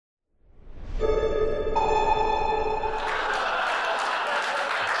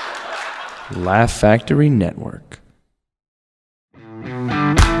Laugh Factory Network.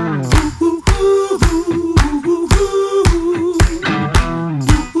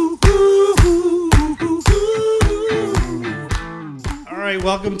 All right,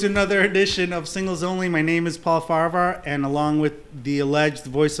 welcome to another edition of Singles Only. My name is Paul Farahvar, and along with the alleged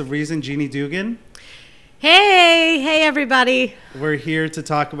voice of reason, Jeanie Doogan. Hey everybody. We're here to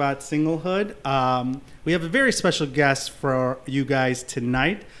talk about singlehood. We have a very special guest for you guys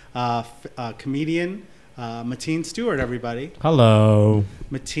tonight, comedian Mateen Stewart, everybody. Hello.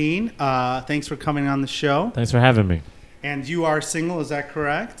 Mateen, thanks for coming on the show. Thanks for having me. And you are single, is that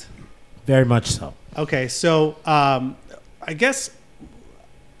correct? Very much so. Okay, so I guess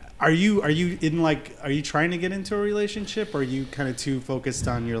are you trying to get into a relationship, or are you kind of too focused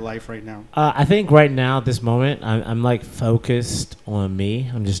on your life right now? I think right now at this moment, I'm like focused on me.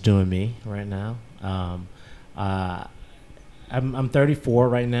 I'm just doing me right now. I'm 34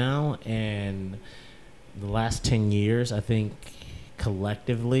 right now, and the last 10 years, I think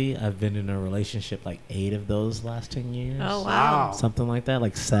collectively, I've been in a relationship like 8 of those last 10 years. Oh, wow. Something like that,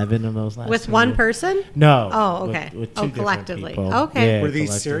 like 7 of those last With 10 one years. person? No. Oh, okay. With two different collectively. people. Okay. Yeah, Were these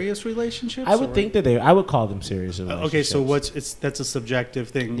collective. serious relationships? I would think that I would call them serious relationships. Okay, so that's a subjective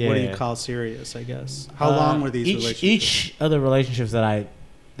thing. Yeah. What do you call serious, I guess? How long were these relationships? Each of the relationships that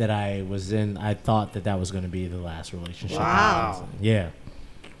I was in, I thought that was going to be the last relationship. Wow. Yeah.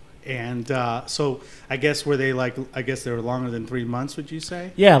 And so I guess they were longer than 3 months, would you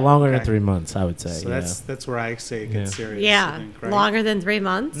say? Yeah, longer Okay. than 3 months, I would say. So that's where I say it gets serious. I Yeah. think, right? Longer than 3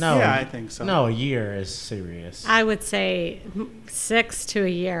 months? No. Yeah, I think so. No, a year is serious. I would say 6 to a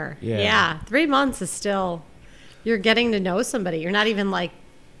year. Yeah. 3 months is still, you're getting to know somebody. You're not even like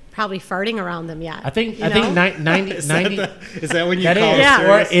probably farting around them yet. I think you know? 90 Is 90 is that when you that call is, it Yeah.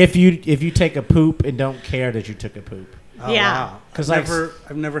 or serious? if you take a poop and don't care that you took a poop. Oh, Yeah. wow. 'Cause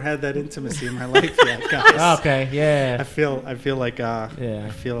I've never had that intimacy in my life yet, guys. Okay, yeah. I feel like Yeah. I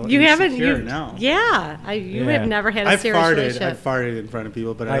feel You haven't, insecure you, now. yeah. You Yeah. have never had a I've serious farted relationship. in front of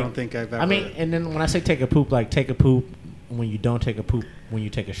people, but I Like, don't think I've ever. I mean, and then when I say take a poop when you don't take a poop when you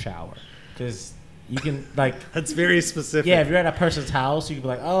take a shower. Because you can, like, that's very specific. yeah, if you're at a person's house, you can be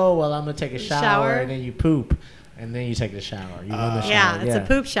like, oh, well, I'm going to take a shower, and then you poop, and then you take the shower. You go in the shower. Yeah, it's a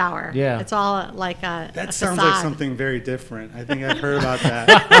poop shower. Yeah. It's all like a That sounds facade. like something very different. I think I've heard about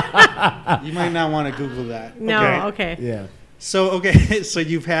that. You might not want to Google that. No, okay. Yeah. So so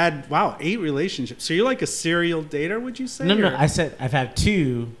you've had 8 relationships. So you're like a serial dater, would you say? No, Or I said I've had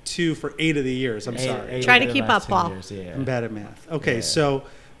 2. 2 for 8 of the years. I'm sorry, Eight Try of to the keep last up, 10 Paul. years, yeah. I'm bad at math. Okay, Yeah. so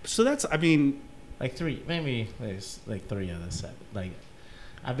that's Like 3, maybe there's like 3 of the 7. Like,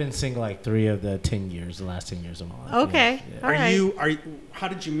 I've been single like 3 of the 10 years, the last 10 years of my life. Okay. Yeah. All right. are you? How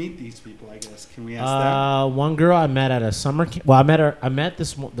did you meet these people? I guess can we ask that? One girl I met at a summer camp. Well, I met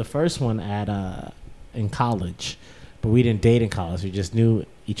the first one at in college, but we didn't date in college. We just knew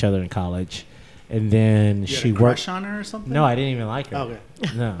each other in college, and then You she had a worked. crush on her or something? No, I didn't even like her. Okay.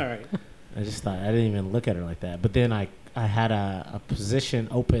 No, All right. I just thought I didn't even look at her like that. But then I had a position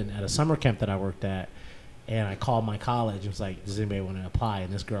open at a summer camp that I worked at, and I called my college and was like, "Does anybody want to apply?"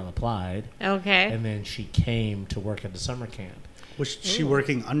 And this girl applied, Okay. and then she came to work at the summer camp. Was she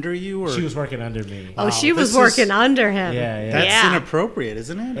working under you, or She was working under me. Oh, she was this working is- under him. Yeah, yeah. That's Yeah. inappropriate,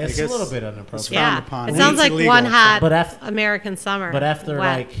 isn't it? It's I a guess little bit it's inappropriate. frowned Yeah. upon. It It's sounds like illegal. one hot But American summer. But after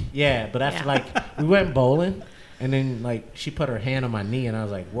Wet. after Yeah. we went bowling, and then like she put her hand on my knee, and I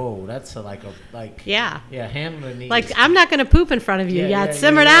was like, "Whoa, that's Yeah. hand on the knee." Like, is- I'm not going to poop in front of you Yeah, yet. yeah,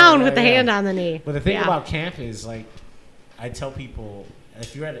 Simmer yeah, down yeah, with the yeah. hand on the knee. But the thing Yeah. about camp is like, I tell people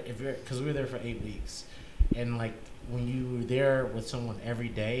if you're because we were there for 8 weeks, and like when you were there with someone every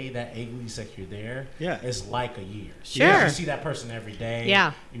day, that 8 weeks that you're there, is like a year. Sure. Because you see that person every day.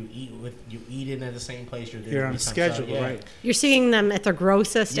 Yeah. You eat in at the same place. You're there. You're every on time. schedule, So, yeah. right? You're seeing them at their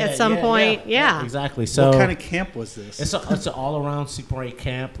grossest at some point. Yeah. Exactly. So What kind of camp was this? It's an all-around Super 8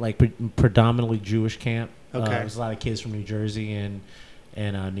 camp, like predominantly Jewish camp. Okay. There's a lot of kids from New Jersey and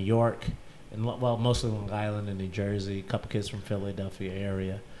New York, and mostly Long Island and New Jersey. A couple kids from Philadelphia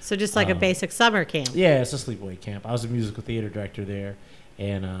area. So just like a basic summer camp. Yeah, it's a sleepaway camp. I was a musical theater director there,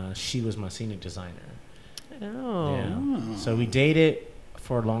 and she was my scenic designer. Oh. Yeah. So we dated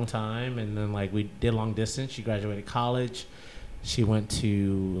for a long time, and then like we did long distance. She graduated college. She went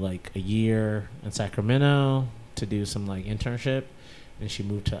to like a year in Sacramento to do some like internship, and she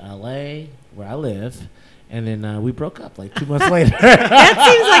moved to LA where I live, and then we broke up like 2 months later. That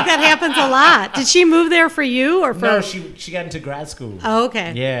seems like that happens a lot. Did she move there for you or for? No, she got into grad school. Oh,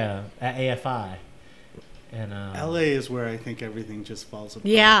 okay. Yeah, at AFI. And LA is where I think everything just falls apart.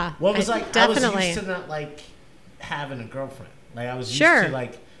 Yeah. well, it was like definitely. I was used to not like having a girlfriend. Like I was used Sure. to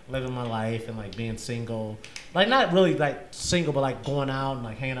like living my life and like being single, like not really like single, but like going out and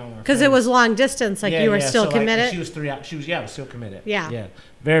like hanging out with my Because friends. it was long distance, like you were still so, committed. Like, she was 3 out. She was I was still committed. Yeah.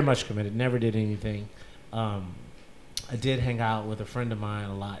 Very much committed. Never did anything. I did hang out with a friend of mine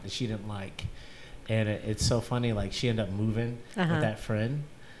a lot that she didn't like, and it's so funny. Like she ended up moving with that friend.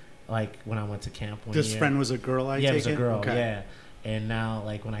 Like when I went to camp one year. This friend was a girl, I take it was a girl. Okay. Yeah. And now,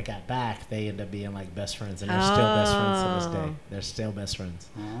 like when I got back, they ended up being like best friends, and they're still best friends to this day. They're still best friends.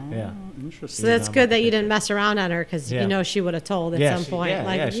 Oh, Yeah. interesting. So that's good that you didn't mess around on her because you know she would have told at some point. she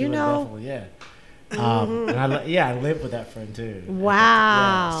would've definitely, and I lived with that friend too.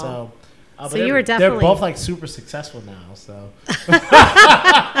 Wow. Yeah, so. So you were definitely... They're both like super successful now. So.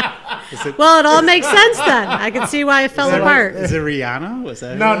 Well, it all makes sense then. I can see why it fell apart. Is it Rihanna? Was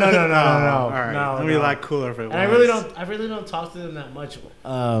that? No. All right. No, It'd be a lot cooler if it was. And I really don't talk to them that much.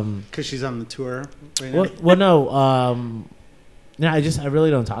 Because she's on the tour right now? Well, no. I really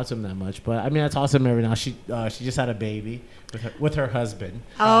don't talk to them that much. But I mean, I talk to them every now. She just had a baby with her husband.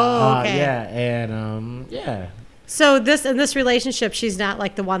 Oh, okay. So in this relationship, she's not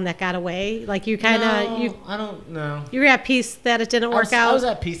like the one that got away. Like you kind of I don't know. You were at peace that it didn't work out. I was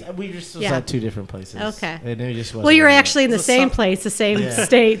at peace. We just was at 2 different places. Okay. And it just wasn't. Well, you were actually in the same place, the same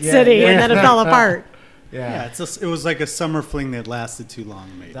state, city, and then it fell apart. Yeah, it was like a summer fling that lasted too long,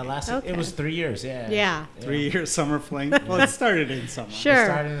 maybe. It was 3 years, Yeah. 3 years summer fling. Well, it started in summer. Sure. It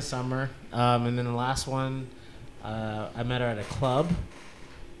started in the summer. And then the last one, I met her at a club.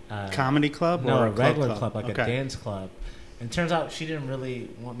 Comedy club? No, or a regular club, like okay. a dance club. And it turns out she didn't really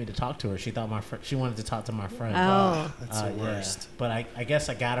want me to talk to her. She thought she wanted to talk to my friend. Oh. That's the worst. But I guess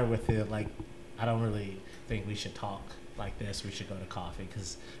I got her with it, like, I don't really think we should talk like this. We should go to coffee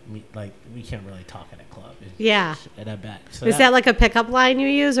because we can't really talk at a club. Yeah. At that back. So is that like a pickup line you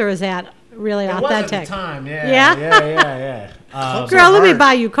use, or is that really authentic? It was at the time, yeah. Yeah? Girl, let me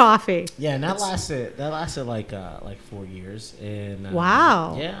buy you coffee. Yeah, and that lasted like 4 years. And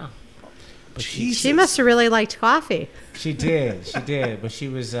wow. Yeah. But she must have really liked coffee. She did, but she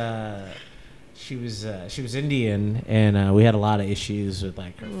was Indian, and we had a lot of issues with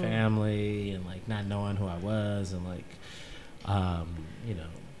like her family and like not knowing who I was, and like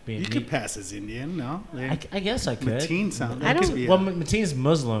being. You could pass as Indian, no? I guess I could. Mateen sounds. Mateen's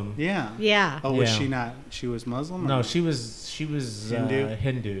Muslim. Yeah. Yeah. Oh, was she not? She was Muslim? No, she was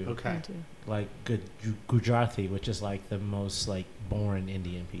Hindu. Okay. Like Gujarati, which is like the most like boring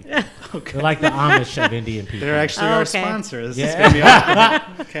Indian people. Okay. They're like the Amish of Indian people. They're actually our sponsor. This is Yeah. gonna be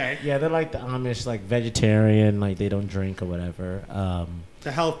awesome. Okay. Yeah, they're like the Amish, like vegetarian, like they don't drink or whatever.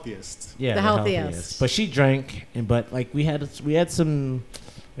 The healthiest. Yeah, The healthiest. But she drank, but like we had some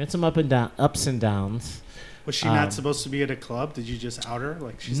ups and downs. Was she not supposed to be at a club? Did you just out her?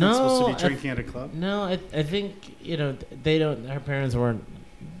 Like she's not supposed to be drinking at a club? No, I think they don't. Her parents weren't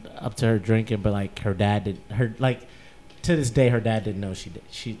up to her drinking, but like her dad did. To this day, her dad didn't know she did.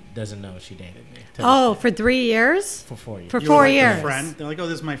 She doesn't know she dated me. Oh, for 3 years? For 4 years. For You 4 were like years. a friend? They're like, oh,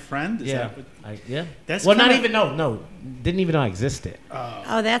 this is my friend? Yeah. Yeah. That's well, not kinda- even no. Didn't even know I existed.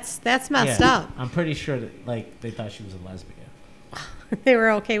 Oh, that's messed up. I'm pretty sure that like they thought she was a lesbian. They were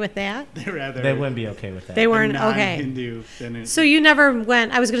okay with that? They wouldn't be okay with that. They weren't okay. Hindu. So you never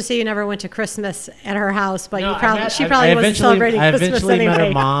went. I was going to say you never went to Christmas at her house, but No, she probably wasn't celebrating Christmas eventually anyway. met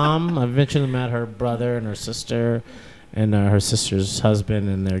her mom. I eventually met her brother and her sister, and her sister's husband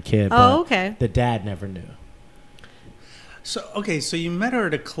and their kid. But okay. The dad never knew. So you met her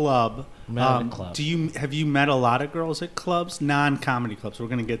at a club. Have you met a lot of girls at clubs, non-comedy clubs? We're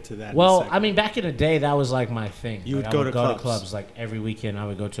going to get to that. Well, I mean, back in the day, that was like my thing. You would like, go I would to go clubs. to clubs like every weekend. I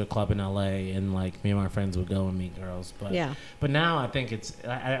would go to a club in LA, and like me and my friends would go and meet girls. But yeah. But now I think it's.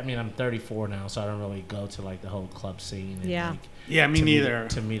 I mean, I'm 34 now, so I don't really go to like the whole club scene. And, Yeah. Like, yeah, me neither.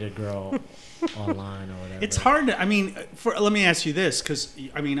 To meet a girl online or whatever. It's hard. I mean, let me ask you this, because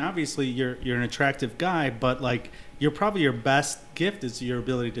I mean, obviously you're an attractive guy, but like your best gift is your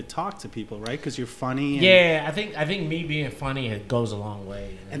ability to talk to people, right? Because you're funny. Yeah, I think me being funny goes a long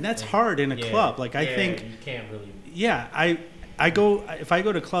way. And that's hard in a club. Like I think you can't really. Yeah, if I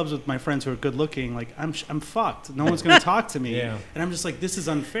go to clubs with my friends who are good looking, like I'm fucked. No one's gonna talk to me. Yeah. And I'm just like, this is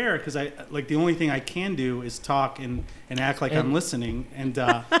unfair because the only thing I can do is talk and act like I'm listening, and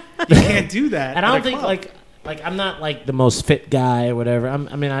you can't do that. And I at don't a think club. like I'm not like the most fit guy or whatever. I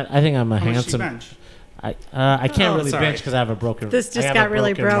think I'm a How much handsome. do you bench? I can't really sorry. bench because I have a broken. This just I have got a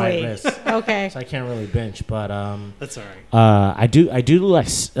really broken right broy. wrist, Okay. so I can't really bench. But That's all right. I do like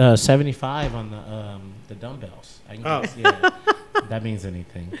 75 on the dumbbells. That means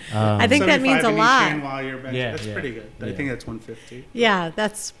anything. I think that 75 means a in each lot. hand while you're benching. Yeah, That's pretty good. I yeah. think that's 150. Yeah,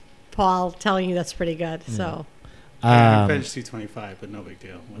 that's Paul telling you that's pretty good. So I finished 225, but no big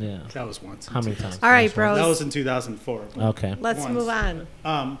deal. Yeah. That was once. How many times? All right, bros. That was in 2004. Okay. Let's Once. move on.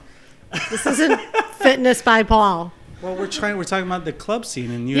 Um, This isn't fitness by Paul. well, we're talking about the club scene,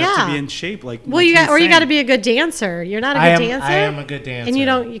 and you have to be in shape. Like, Well, you got to be a good dancer. You're not a good dancer. I am a good dancer. And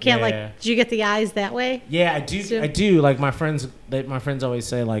you can't do you get the eyes that way? Yeah, I do. So- I do. Like my friends always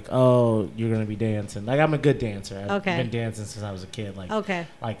say, like, "Oh, you're gonna be dancing." Like I'm a good dancer. I've Okay. been dancing since I was a kid. Like, Okay.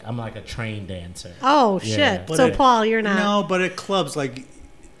 like I'm like a trained dancer. Oh, Yeah. shit. But So, it- Paul, you're not. No, but at clubs, like,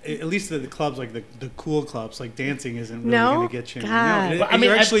 at least at the clubs, like the cool clubs, like dancing isn't really No? going to get you. God. No, But, I mean,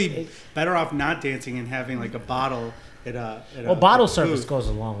 you're I- actually better off not dancing and having like a bottle at a. Well, bottle booth. service goes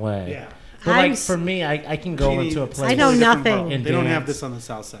a long way. Yeah. But I'm like s- for me, I can go Jeanie, into a it's place. I know totally different nothing. boat. And They don't have dance. this on the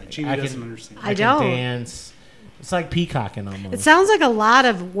south side. Jeanie I doesn't can- understand. I can don't. dance. It's like peacocking almost. It sounds like a lot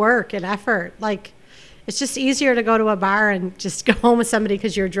of work and effort. Like, it's just easier to go to a bar and just go home with somebody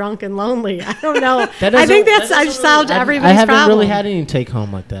because you're drunk and lonely. I don't know. I think I've solved everybody's I haven't problem. really had any take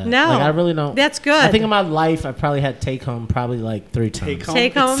home like that. No. Like, I really don't. That's good. I think in my life, I probably had take home probably like 3 times. Take home.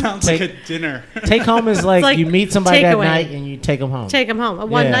 Take home? It sounds like a dinner. Take home is like, like you meet somebody that takeaway. night and you take them home. Take them home. A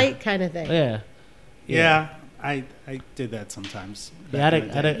one Yeah. night kind of thing. Yeah. Yeah, I did that sometimes. Yeah, back in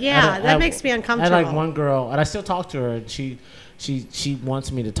the day. That makes me I uncomfortable. had like one girl, and I still talk to her. And she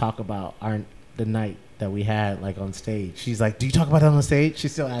wants me to talk about the night that we had like on stage. She's like, "Do you talk about that on stage?"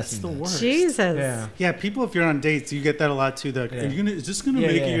 She's still That's asking. the that. worst. Jesus. Yeah. Yeah, people, if you're on dates, you get that a lot too. Yeah. Is this gonna Yeah,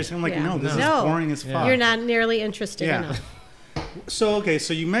 make yeah. it? You're saying like, Yeah. no, this No. is boring as Yeah. fuck. You're not nearly interested Yeah. enough. So okay,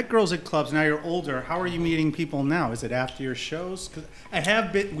 so you met girls at clubs. Now you're older. How are you meeting people now? Is it after your shows?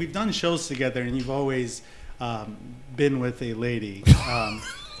 Because we've done shows together, and you've always been with a lady.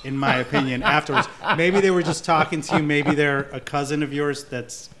 In my opinion, afterwards, maybe they were just talking to you. Maybe they're a cousin of yours.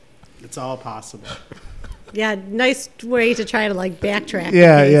 It's all possible. Yeah, nice way to try to like backtrack.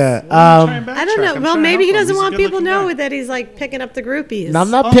 Yeah, the case. yeah. I don't know. Well, maybe he doesn't want people to know that he's like picking up the groupies. No,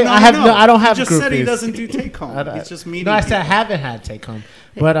 I'm not. Oh, pick, no, I have no. no. I don't have He just groupies. said he doesn't do take home. He's just meeting. No, I said I people. haven't had take home,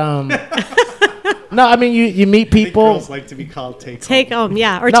 but no, I mean you meet I think people. girls like to be called take home. Take home,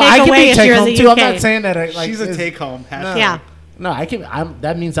 yeah, or No, take I can away be if take you're in home the too. UK. I'm not saying that. Like, She's a it's- take home. Yeah. No, I can.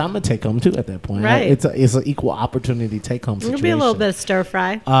 That means I'm a take home too at that point. Right. It's an equal opportunity take home situation. It'll be a little bit of stir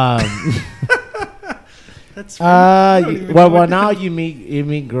fry. That's I don't even know well, what now you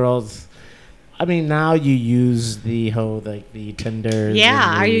meet girls. I mean, now you use the whole like the Tinder.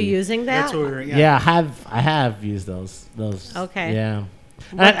 Yeah, are you using that? That's what we were. Yeah, I have used those. Okay. Yeah,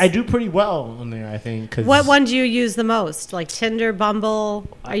 and I do pretty well on there. I think. 'Cause What one do you use the most? Like Tinder, Bumble?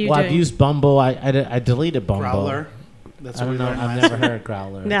 Are you I've doing? used Bumble. I deleted Bumble. Growler. That's I what we don't know. learned I've last never heard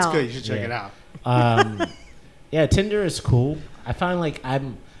Growler. No. It's good. You should check Yeah. it out. Yeah, Tinder is cool. I find like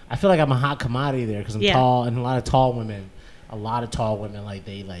I feel like I'm a hot commodity there because I'm Yeah. tall and a lot of tall women like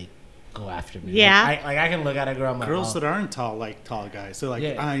they like go after me. Yeah. Like I can look at a girl. I'm like, Girls oh. that aren't tall like tall guys. They're like,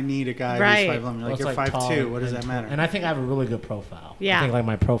 Yeah. I need a guy Right. who's 5'11". You're Well, like, it's you're tall 5'2". What does and that matter? And I think I have a really good profile. Yeah. I think like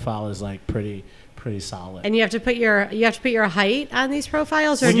my profile is like pretty solid. and you have to put your height on these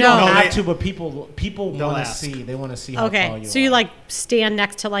profiles, or Well, you no? don't No, have they- to, but people They'll want to ask. see. They want to see how tall Okay, you so are. you like stand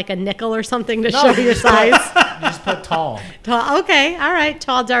next to like a nickel or something to No, show you your just put- size. You just put tall. Tall, okay, all right,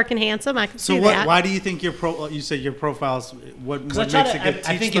 tall, dark, and handsome. I can So see what? that. Why do you think you said your profiles? What Because I makes try it to. good?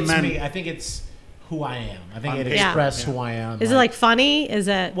 I Teach think the it's men. me. I think it's who I am. I think On it paper. expresses Yeah. who I am. Is it like funny? Is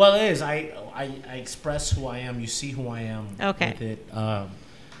it? Well, it is. I express who I am. You see who I am. Okay. With it.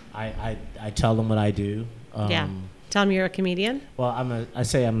 I tell them what I do. Yeah. Tell them you're a comedian. Well, I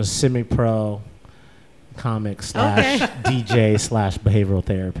say I'm a semi-pro comic / DJ / behavioral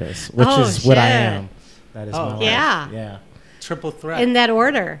therapist, which Oh, is what I shit. am. That is my life. Yeah. Yeah. Triple threat. In that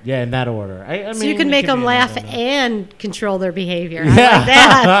order. Yeah, in that order. I mean, So you can it make could them be laugh another one. and control their behavior. I like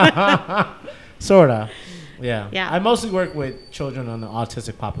that. Sorta. Yeah. Yeah. I mostly work with children on the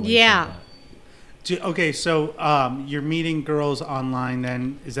autistic population. Yeah. Okay, so you're meeting girls online.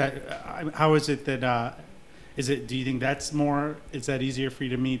 Then is that how is it that? Is it? Do you think that's more? Is that easier for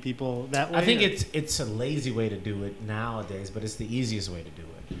you to meet people that way? I think or- it's a lazy way to do it nowadays, but it's the easiest way to do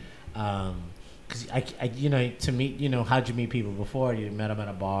it. Because to meet, how'd you meet people before? You met them at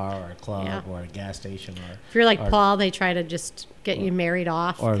a bar or a club Yeah. or a gas station or. If you're like or- Paul, they try to just get you married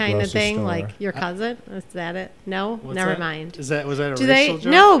off or a kind of grocery thing. store. Like your cousin. Is that it? No? What's Never that? mind. Was that a Do they? racial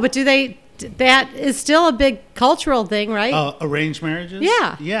joke? No, but do they? That is still a big cultural thing, right? Arranged marriages?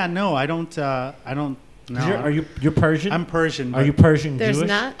 Yeah. Yeah. No, I don't. I don't. No. Are you Persian? I'm Persian. Are you Persian There's Jewish?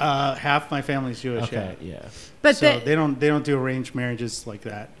 not. Half my family's Jewish. Okay, Yeah. yeah. But So they don't do arranged marriages like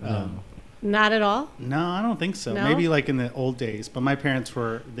that. No. Not at all? No, I don't think so. No? Maybe like in the old days, but my parents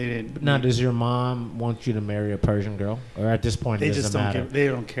they didn't. Now, does your mom want you to marry a Persian girl, or at this point They it just doesn't don't matter? they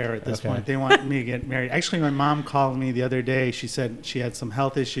don't care at this Okay. point. They want me to get married. Actually, my mom called me the other day. She said she had some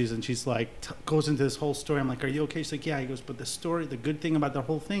health issues, and she's like, goes into this whole story. I'm like, are you okay? She's like, yeah. He goes, but the good thing about the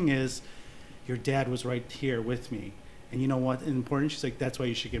whole thing is your dad was right here with me. And you know what? Important. She's like, that's why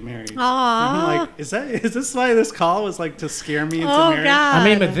you should get married. Aww. And I'm like, is this why this call was like to scare me into marriage? God. I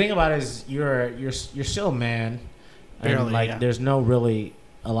mean, but the thing about it is you're still a man. Barely, and like yeah. there's no really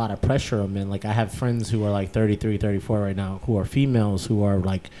a lot of pressure on men. Like I have friends who are like 33, 34 right now who are females who are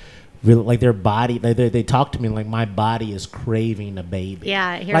like really like their body they talk to me like my body is craving a baby. Yeah,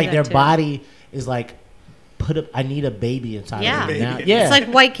 I hear like that their too. body is like I need a baby inside Yeah. of me now. Baby. Yeah. It's like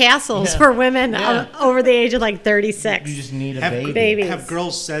White Castles Yeah. for women Yeah. over the age of like 36. you just need a Have, baby. Babies. have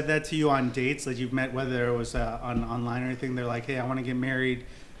girls said that to you on dates that you've met, whether it was online or anything? They're like, hey, I want to get married,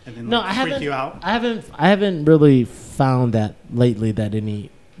 and then No, like, I freak haven't. you out. I haven't really found that lately that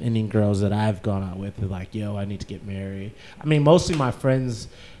any girls that I've gone out with are like, yo, I need to get married. I mean, mostly my friends,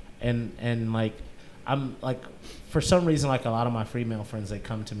 and like, I'm like, for some reason, like a lot of my female friends, they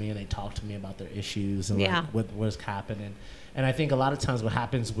come to me and they talk to me about their issues and Yeah. like what's happening. And I think a lot of times what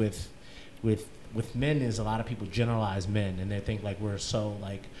happens with men is a lot of people generalize men and they think like we're so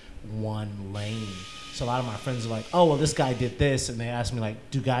like one lane. So a lot of my friends are like, oh, well, this guy did this, and they ask me like,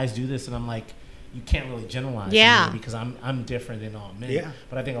 do guys do this? And I'm like, you can't really generalize Yeah. me because I'm different than all men. Yeah.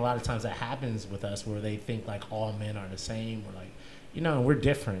 But I think a lot of times that happens with us where they think like all men are the same. We're like, we're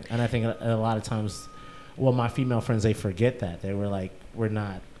different. And I think a lot of times, well, my female friends, they forget that. They were like, we're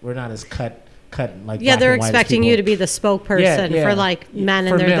not as cut like Yeah, black they're and white as expecting you people. to be the spokesperson Yeah. for like men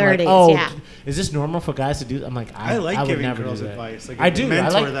in For their men, 30s. like, oh, yeah. is this normal for guys to do? I'm like, I like would giving never girls do that. advice. Like, I do.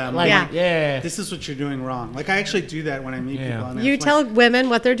 mentor I like them. Like, Yeah. yeah. This is what you're doing wrong. Like I actually do that when I meet Yeah. people. And You it's tell like, women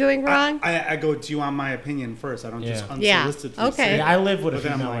what they're doing wrong? I go, do you want my opinion first? I don't just Yeah. unsolicitedly Yeah. Okay. say. Yeah, I live with a But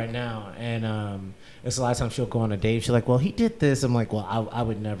then I'm female like- right now, and it's a lot of times she'll go on a date. She's like, well, he did this. I'm like, well, I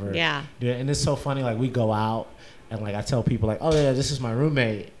would never Yeah. do it. And it's so funny. Like we go out, and like I tell people like, oh yeah, this is my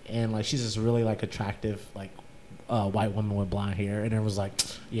roommate, and like she's this really like attractive like white woman with blonde hair, and everyone's like,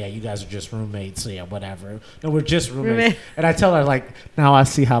 yeah, you guys are just roommates. So yeah, whatever. No, we're just roommates. Roommate. And I tell her like, now I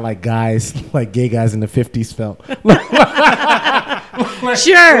see how like guys, like gay guys in the 50s felt. Like,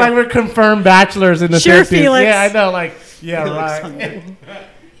 Sure. Like we're confirmed bachelors in the Sure, 50s. Felix. Yeah, I know. Like, yeah, Felix.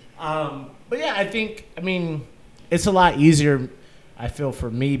 right. But yeah, I mean, it's a lot easier, I feel, for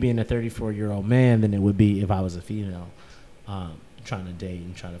me being a 34-year-old man than it would be if I was a female trying to date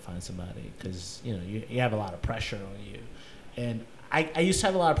and trying to find somebody, because, you have a lot of pressure on you. And I used to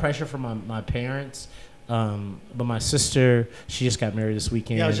have a lot of pressure from my parents, but my sister, she just got married this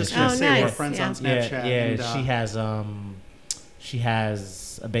weekend. Yeah, I was just Oh, gonna say nice. we're friends Yeah. on Snapchat. Yeah, and, she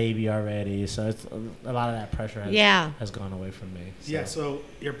has a baby already, so it's a lot of that pressure has gone away from me. So. Yeah, so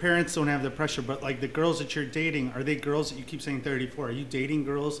your parents don't have the pressure, but like the girls that you're dating, are they girls that you keep saying 34? Are you dating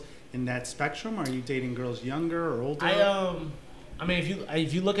girls in that spectrum? Or are you dating girls younger or older? I mean,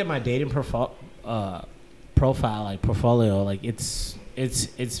 if you look at my dating profile, like portfolio, like it's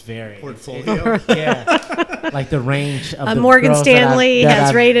very Portfolio. yeah, like the range of the Morgan girls that Stanley has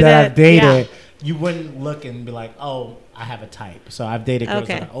I've rated I've it. dated. Yeah. You wouldn't look and be like, oh, I have a type. So I've dated girls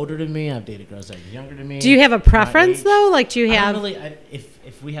Okay. that are older than me. I've dated girls that are younger than me. Do you have a my preference age. though? Like, do you I have? don't really,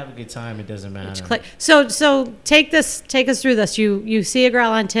 if we have a good time, it doesn't matter. So take us through this. You see a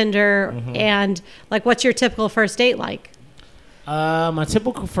girl on Tinder, Mm-hmm. and like, what's your typical first date like? My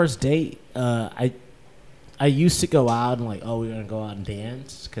typical first date, I used to go out and like, oh, we're gonna go out and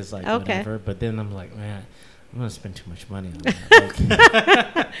dance, because like Okay. whatever. But then I'm like, man, I'm gonna spend too much money on that.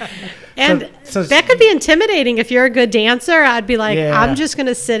 Like, And so that could be intimidating if you're a good dancer. I'd be like, Yeah. I'm just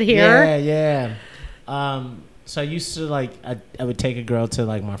gonna sit here. yeah. So I used to like, I would take a girl to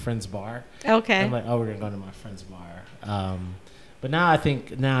like my friend's bar. Okay. I'm like, oh, we're gonna go to my friend's bar. But now I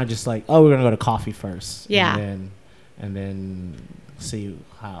think just like, oh, we're gonna go to coffee first. Yeah. And then see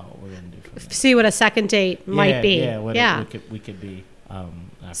how we're gonna do from there. See what a second date might be. Yeah, what yeah. we could be.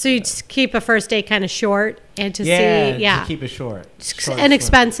 So you just keep a first date kind of short, and to see, to keep it short.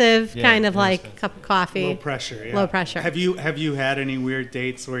 inexpensive, Yeah, kind of like inexpensive. cup of coffee. Low pressure. Yeah. Low pressure. Have you had any weird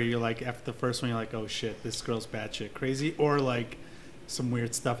dates where you're like, after the first one, you're like, oh shit, this girl's batshit crazy, or like some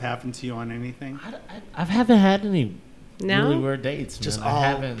weird stuff happened to you on anything? I haven't had any No? really weird dates. Just man. all I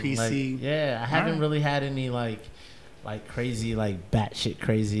haven't, PC? I haven't really had any like crazy, like batshit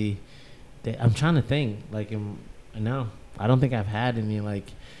crazy. I'm trying to think. No, I don't think I've had any like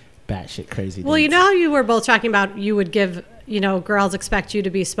batshit crazy. Well, you dates. know how you were both talking about you would give girls expect you to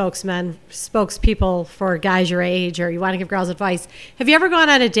be spokespeople for guys your age, or you want to give girls advice. Have you ever gone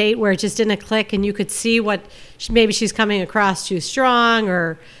on a date where it just didn't click and you could see what maybe she's coming across too strong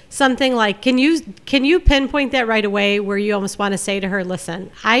or something? Like, can you pinpoint that right away where you almost want to say to her,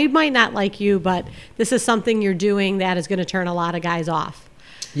 listen, I might not like you, but this is something you're doing that is going to turn a lot of guys off?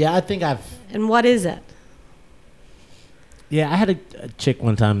 Yeah, I think And what is it? Yeah, I had a chick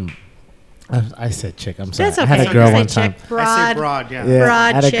one time. I said chick. I'm sorry. That's okay. I had a girl one time. I say broad, yeah. Broad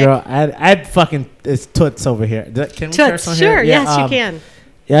I had chick. a girl. I had fucking it's toots over here. Can we curse on Sure, here? yes, you can.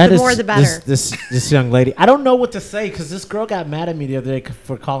 Yeah, The more the better. This young lady. I don't know what to say because this girl got mad at me the other day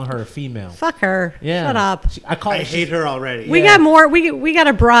for calling her a female. Fuck her. Yeah. Shut up. I hate her already. We got more. We got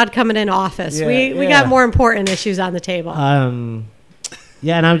a broad coming in office. Yeah, we got more important issues on the table.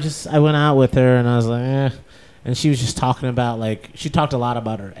 Yeah, and I went out with her and I was like, and she was just talking about she talked a lot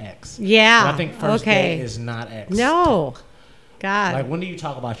about her ex. Yeah. But I think first date is not ex. No. God. Like, when do you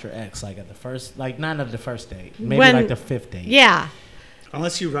talk about your ex? Like at the first, not at the first date, maybe like the fifth date. Yeah.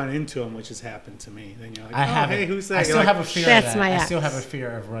 Unless you run into him, which has happened to me, then you're like, hey, who's that? I still have a fear. That's of that. my ex. I still have a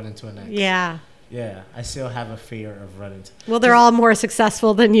fear of running into an ex. Yeah. Yeah, I still have a fear of running to. Well, they're all more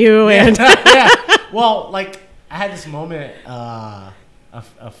successful than you, Yeah. and Yeah. Well, I had this moment of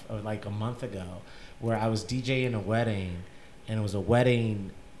like a month ago where I was DJing a wedding, and it was a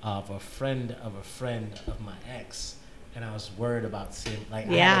wedding of a friend of my ex, and I was worried about seeing, I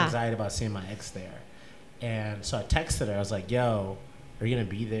had anxiety about seeing my ex there, and so I texted her. I was like, "Yo, are you gonna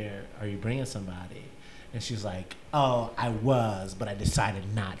be there? Are you bringing somebody?" And she's like, "Oh, I was, but I decided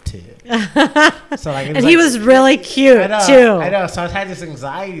not to." So and he was really cute too. I know. So I had this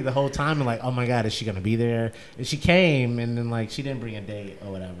anxiety the whole time, and oh my God, is she gonna be there? And she came, and then she didn't bring a date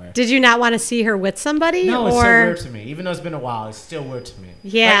or whatever. Did you not want to see her with somebody? No, it's or? so weird to me. Even though it's been a while, it's still weird to me.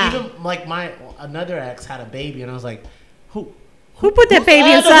 Yeah. My another ex had a baby, and I was like, who? Who put that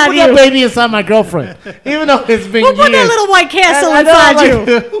baby inside Who you? put that baby inside my girlfine? Even though it's been Who put that little white castle inside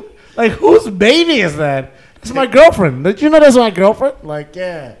you? Whose baby is that? It's my girlfriend. Did you know that's my girlfriend?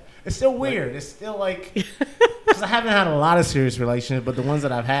 Yeah. It's still weird. It's still because I haven't had a lot of serious relationships, but the ones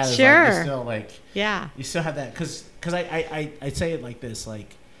that I've had, it's still yeah. You still have that because I say it like this,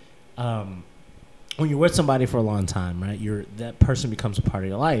 when you're with somebody for a long time, right? That person becomes a part of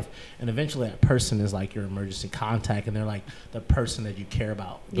your life, and eventually that person is your emergency contact, and they're the person that you care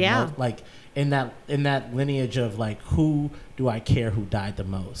about. Yeah. Most. In that lineage of who do I care who died the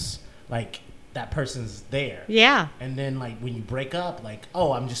most? That person's there. Yeah. And then when you break up,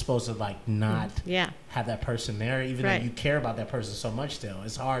 I'm just supposed to not have that person there, even though you care about that person so much. Still,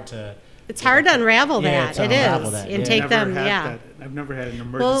 it's hard to. It's hard to unravel that. It is. And take them. Yeah. I've never had an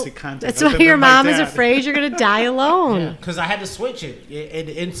emergency contact. That's why your mom is afraid you're going to die alone. Because I had to switch it. It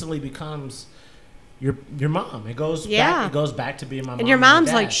instantly becomes your mom. It goes back to being my mom. And your mom's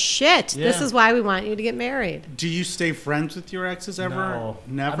and like, shit, this is why we want you to get married. Do you stay friends with your exes ever? No.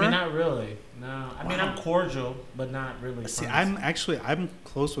 Never? I mean, not really. No. I mean, I'm cordial, but not really See, friends. I'm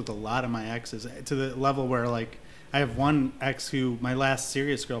close with a lot of my exes to the level where I have one ex who, my last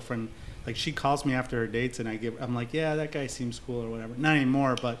serious girlfriend, she calls me after her dates and I'm like, yeah, that guy seems cool or whatever. Not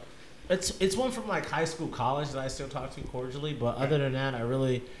anymore, but it's one from high school, college that I still talk to cordially. But other than that,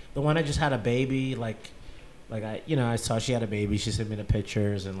 the one that just had a baby, I saw she had a baby. She sent me the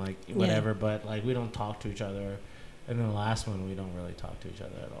pictures and whatever. Yeah. But we don't talk to each other. And then the last one, we don't really talk to each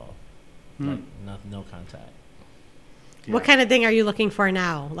other at all. No contact. Yeah. What kind of thing are you looking for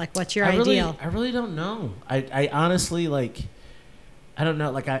now? What's your ideal? I really don't know. I honestly I don't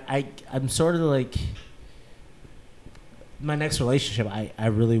know. I'm sort of my next relationship. I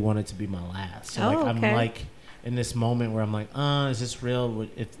really want it to be my last. So okay. I'm in this moment where I'm is this real?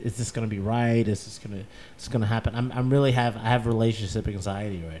 Is this gonna be right? Is this gonna happen? I have relationship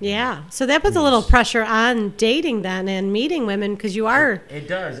anxiety right now. Yeah. So that puts a little pressure on dating then and meeting women because you are. It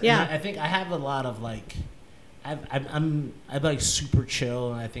does. Yeah. And I think I have a lot of I'm super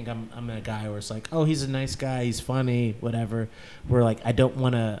chill, and I think I'm a guy where it's he's a nice guy, he's funny, whatever. Where I don't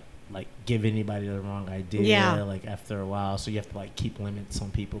want to give anybody the wrong idea. Yeah. After a while, so you have to keep limits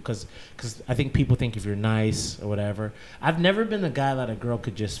on people because I think people think if you're nice or whatever. I've never been the guy that a girl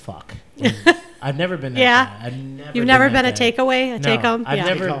could just fuck. I've never been that guy. You've never been a takeaway, take home. I've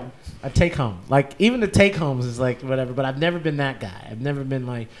never. A take home, even the take homes is whatever, but I've never been that guy. I've never been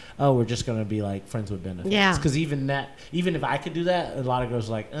we're just gonna be friends with benefits. Yeah. Because even if I could do that, a lot of girls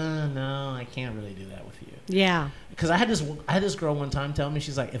are no, I can't really do that with you. Yeah. Because I had this girl one time tell me,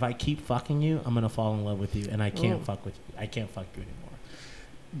 she's if I keep fucking you, I'm gonna fall in love with you, and I can't fuck with you. I can't fuck you anymore.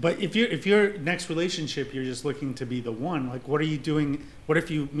 But if your next relationship, you're just looking to be the one. What are you doing? What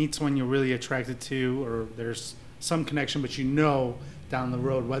if you meet someone you're really attracted to, or there's some connection, but you know down the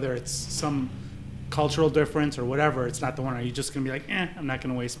road whether it's some cultural difference or whatever, it's not the one. Are you just gonna be like, I'm not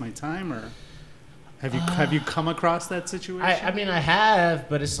gonna waste my time? Or have you come across that situation? I mean, I have,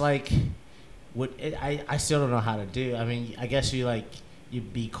 but it's like, I still don't know how to do. I mean, I guess you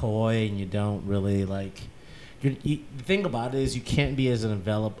be coy and you don't really like. The thing about it is you can't be as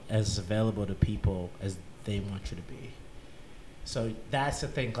available to people as they want you to be. So that's the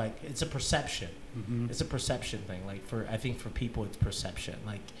thing. Like, it's a perception. Mm-hmm. It's a perception thing. Like, I think for people, it's perception.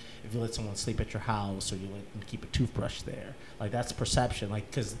 Like, if you let someone sleep at your house or you let them keep a toothbrush there, like, that's perception. Like,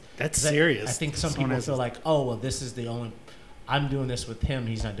 because that's serious. I think some people feel like, oh, well, this is the only. I'm doing this with him.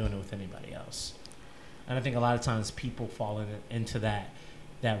 He's not doing it with anybody else. And I think a lot of times people fall into that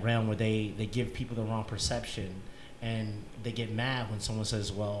realm where they give people the wrong perception, and they get mad when someone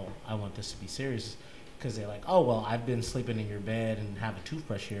says, well, I want this to be serious, because they're like, oh, well, I've been sleeping in your bed and have a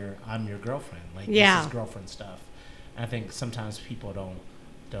toothbrush here. I'm your girlfriend. Like, this is girlfriend stuff. And I think sometimes people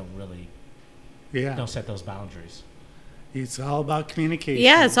don't really don't set those boundaries. It's all about communication.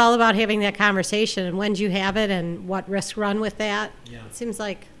 Yeah, it's all about having that conversation, and when do you have it, and what risk run with that. Yeah. It seems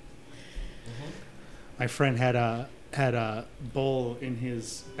like my friend had a bowl in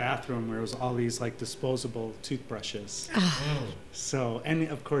his bathroom where it was all these like disposable toothbrushes. So, and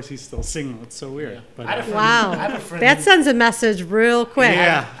of course he's still single. It's so weird. Yeah. But wow, I have a friend that sends a message real quick.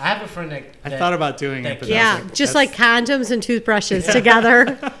 Yeah, I have a friend that I thought about doing it. But Yeah, I was just like condoms and toothbrushes together.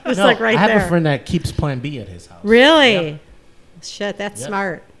 Just like right there. I have there. a friend that keeps Plan B at his house. Really? Yep. Shit, that's Yep.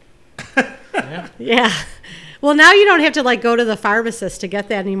 smart. Yeah. Yeah. Well, now you don't have to like go to the pharmacist to get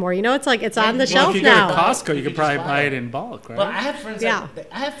that anymore. You know, it's like it's on the shelf if you now. go to Costco, you could probably just buy it in bulk, right? Well, I have friends. Yeah.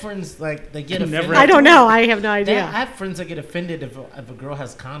 I have friends like they get Never offended. I don't know. I have no I idea. have friends that get offended if a girl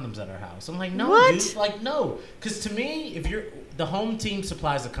has condoms at her house. I'm like, no, What? dude. Like, no. Because to me, if you're the home team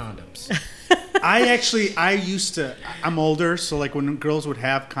supplies the condoms. I'm older, so like when girls would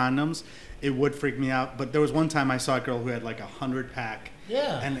have condoms, it would freak me out. But there was one time I saw a girl who had like 100-pack.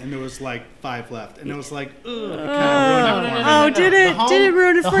 Yeah. And there was like 5 left. And it was like, ugh, it kind of ruined it for me. Oh, did it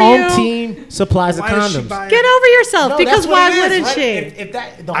ruin it for you? The home team supplies the Why does she condoms. buy it? Get over yourself, No, because that's what why it is, wouldn't right? she?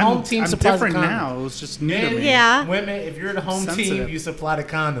 If the home team I'm supplies different the condoms. now. It was just new to Men, me. Yeah. Women, if you're the home Sensitive. team, you supply the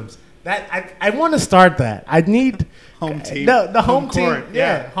condoms. That I want to start that. I need Home team. No, the home team. court,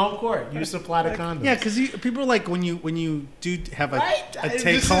 yeah. Home court. You supply the condoms. Yeah, because people like when you do have a Right?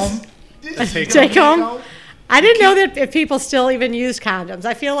 take home. Take home? I didn't know that if people still even use condoms.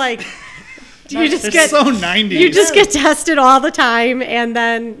 I feel like you just It's get so 90s. you just get tested all the time, and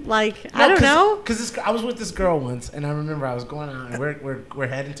then like I don't know. Because I was with this girl once, and I remember I was going out, and we're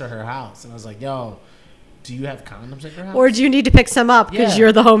heading to her house, and I was like, "Yo, do you have condoms at your house?" Or do you need to pick some up because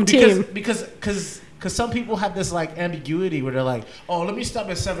you're the home team? Because some people have this like ambiguity where they're like, "Oh, let me stop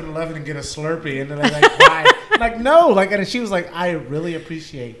at 7-Eleven and get a Slurpee," and then they're like, "Why?" Like, no, like, and she was like, "I really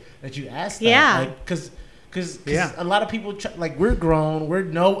appreciate that you asked that." Yeah. Like, because a lot of people like we're grown.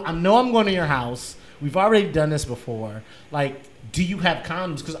 I know I'm going to your house. We've already done this before. Like, do you have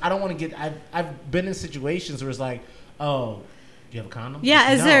condoms? Because I don't want to get. I've been in situations where it's like, oh, do you have a condom? Yeah,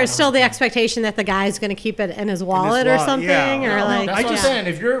 Like, is no, I there don't still have the a condom. expectation that the guy's going to keep it in his wallet or wallet, something? yeah. Or No, like, that's what I'm yeah. saying.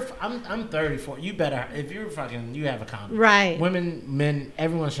 If you're, I'm 34. You better. If you're fucking, you have a condom. Right. Women, men,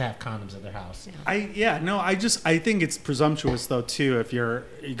 everyone should have condoms at their house. I think it's presumptuous though too if you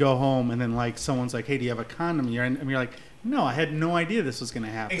go home and then like someone's like, hey, do you have a condom? And you're like, no, I had no idea this was going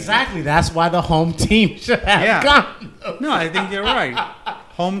to happen. Exactly. That's why the home team should have condoms. No, I think you're right.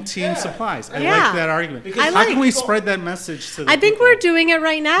 Home team supplies. I Yeah. like that argument. Because How can we people- spread that message to the I think people? we're doing it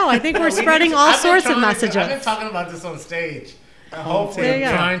right now. I think we're spreading all sorts of messages. I've been talking about this on stage. Hopefully, There I'm you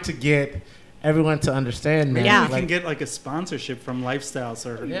go. trying to get everyone to understand. Man. Yeah. We can get like a sponsorship from Lifestyles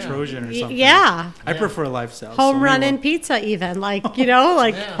or Yeah. Trojan or something. Yeah. I prefer Lifestyles. Home so run maybe in pizza even. Like, you know,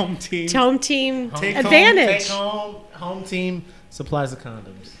 like Yeah. home team. home team Take home, advantage. Take home team supplies the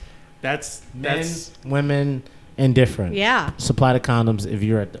condoms. That's Men, women, indifferent. Yeah. Supply the condoms if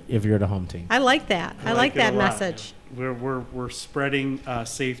you're the home team. I like that. I like it that a lot. message. We're spreading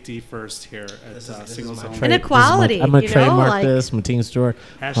safety first here at This is Single my Zone. trade- And equality, I'm gonna you know, trademark like- this. Mateen Stewart.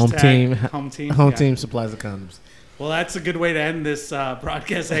 Hashtag Home team. home team, Home yeah. team supplies the condoms. Well, that's a good way to end this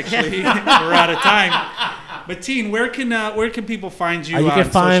broadcast. Actually, we're out of time. Mateen, where can people find you? You on can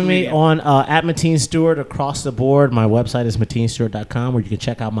find social me media? on at Mateen Stewart across the board. My website is mateenstewart.com, where you can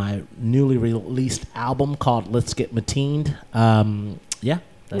check out my newly released album called Let's Get Mateened. Yeah,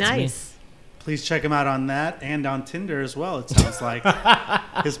 that's me. Nice. Please check him out on that and on Tinder as well. It sounds like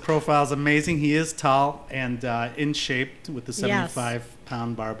his profile's amazing. He is tall and in shape with the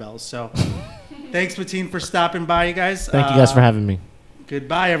 75-pound barbells. So, thanks, Mateen, for stopping by, you guys. Thank you guys for having me.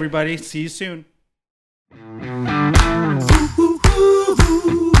 Goodbye, everybody. See you soon.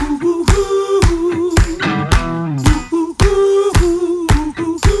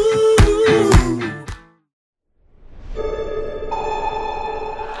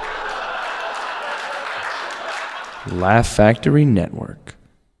 Laugh Factory Network.